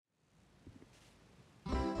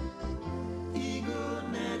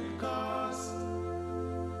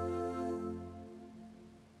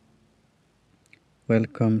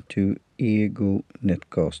welcome to Ego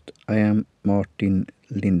Netcast. I am Martin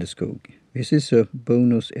Lindeskog. This is a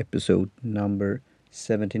bonus episode number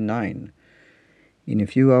 79. In a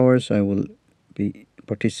few hours I will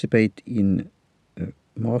participate in a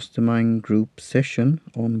mastermind group session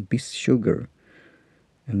on BIS Sugar,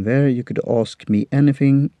 and there you could ask me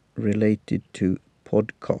anything related to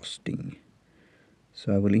podcasting.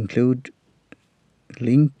 So I will include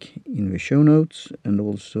link in the show notes and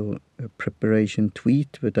also a preparation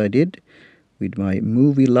tweet that I did with my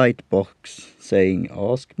movie light box saying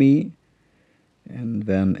ask me and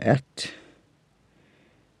then at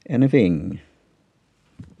anything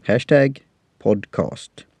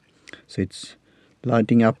 #podcast. So it's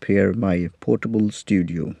lighting up here my portable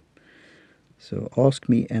studio. So ask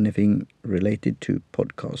me anything related to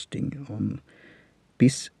podcasting on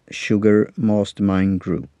BIS Sugar Mastermind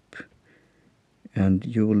Group. And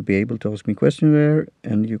you will be able to ask me questions there,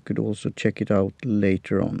 and you could also check it out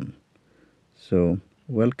later on. So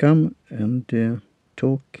welcome and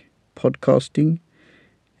talk podcasting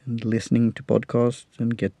and listening to podcasts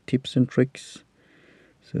and get tips and tricks.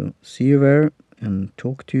 So see you there and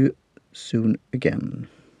talk to you soon again.